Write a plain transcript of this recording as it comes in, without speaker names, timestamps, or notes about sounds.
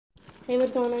Hey,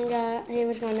 what's going on, guys? Hey,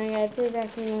 what's going on, guys? We're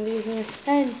back in the video,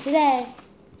 and today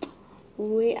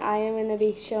I am going to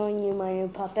be showing you my new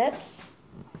puppets.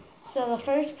 So the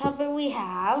first puppet we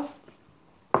have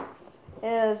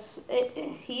is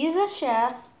he's a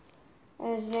chef,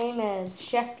 and his name is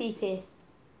Chef PP.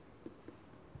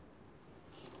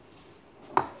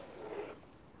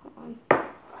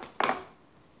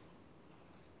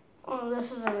 Oh,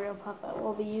 this is a real puppet.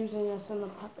 We'll be using this in the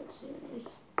puppet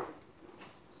series.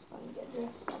 So I can get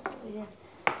dressed up over here.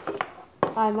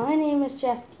 Hi, my name is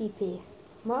Chef PP.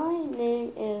 My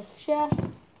name is Chef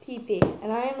PP,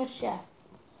 and I am a chef.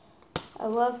 I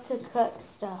love to cook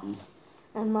stuff,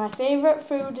 and my favorite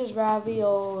food is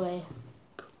ravioli.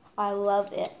 I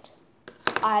love it.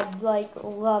 I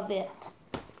love it.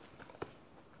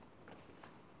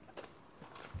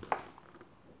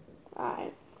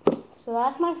 Alright, so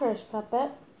that's my first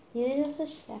puppet. He is a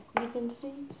chef, you can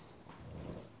see.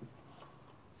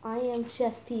 I am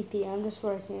Chef PP. I'm just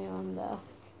working on the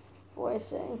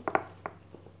voicing.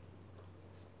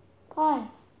 Hi.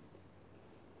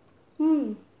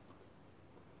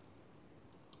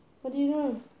 What are you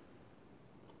doing?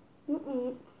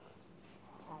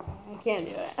 I can't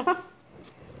do it.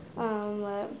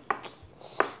 But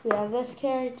we have this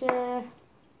character.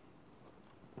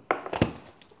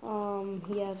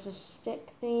 He has a stick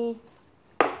thing.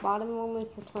 Bought him only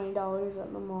for $20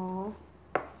 at the mall.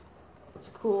 It's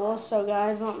cool. So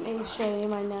guys, let me show you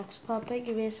my next puppet.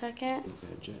 Give me a second.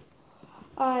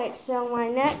 Alright, so my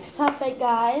next puppet,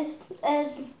 guys,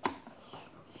 is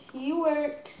he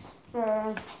works for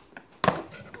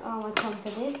a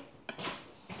company.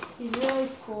 He's really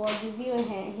cool. I'll give you a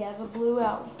hint. He has a blue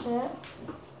outfit.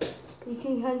 You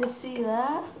can kind of see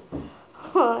that.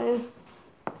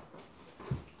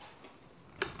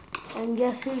 And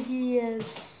guess who he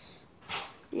is?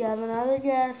 You have another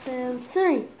guess in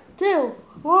 3, 2,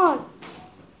 1.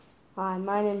 Hi,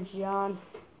 my name's John.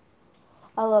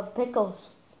 I love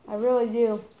pickles. I really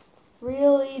do.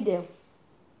 Really do. You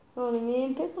know what I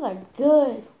mean? Pickles are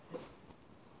good.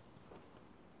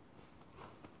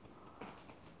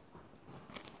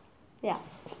 Yeah.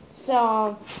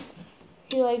 So,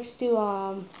 he likes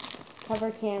to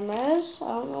cover cameras. I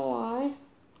don't know why.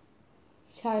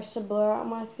 He tries to blur out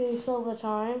my face all the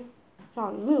time.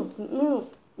 John, move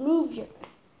your.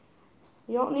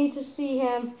 You don't need to see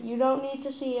him. You don't need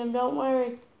to see him. Don't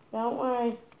worry. Don't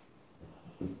worry.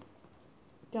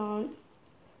 Don't.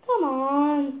 Come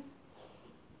on.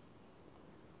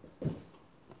 There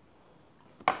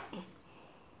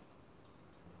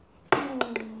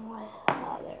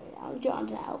we go.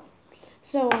 John's out.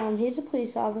 So, he's a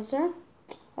police officer.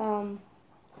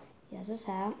 He has his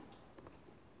hat.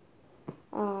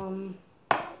 Oh,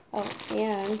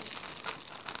 and,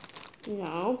 you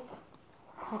know,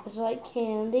 happens to like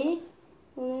candy.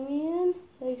 You know what I mean?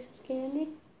 He likes his candy.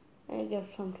 And he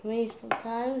gives some to me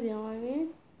sometimes, you know what I mean?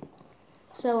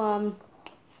 So,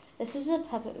 this is a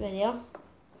puppet video.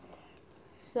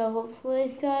 So,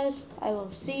 hopefully, guys, I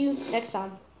will see you next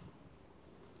time.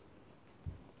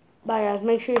 Bye, guys.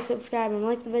 Make sure you subscribe and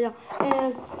like the video.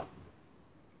 And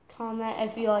comment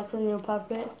if you like the new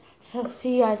puppet. So,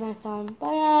 see you guys next time.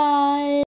 Bye, guys.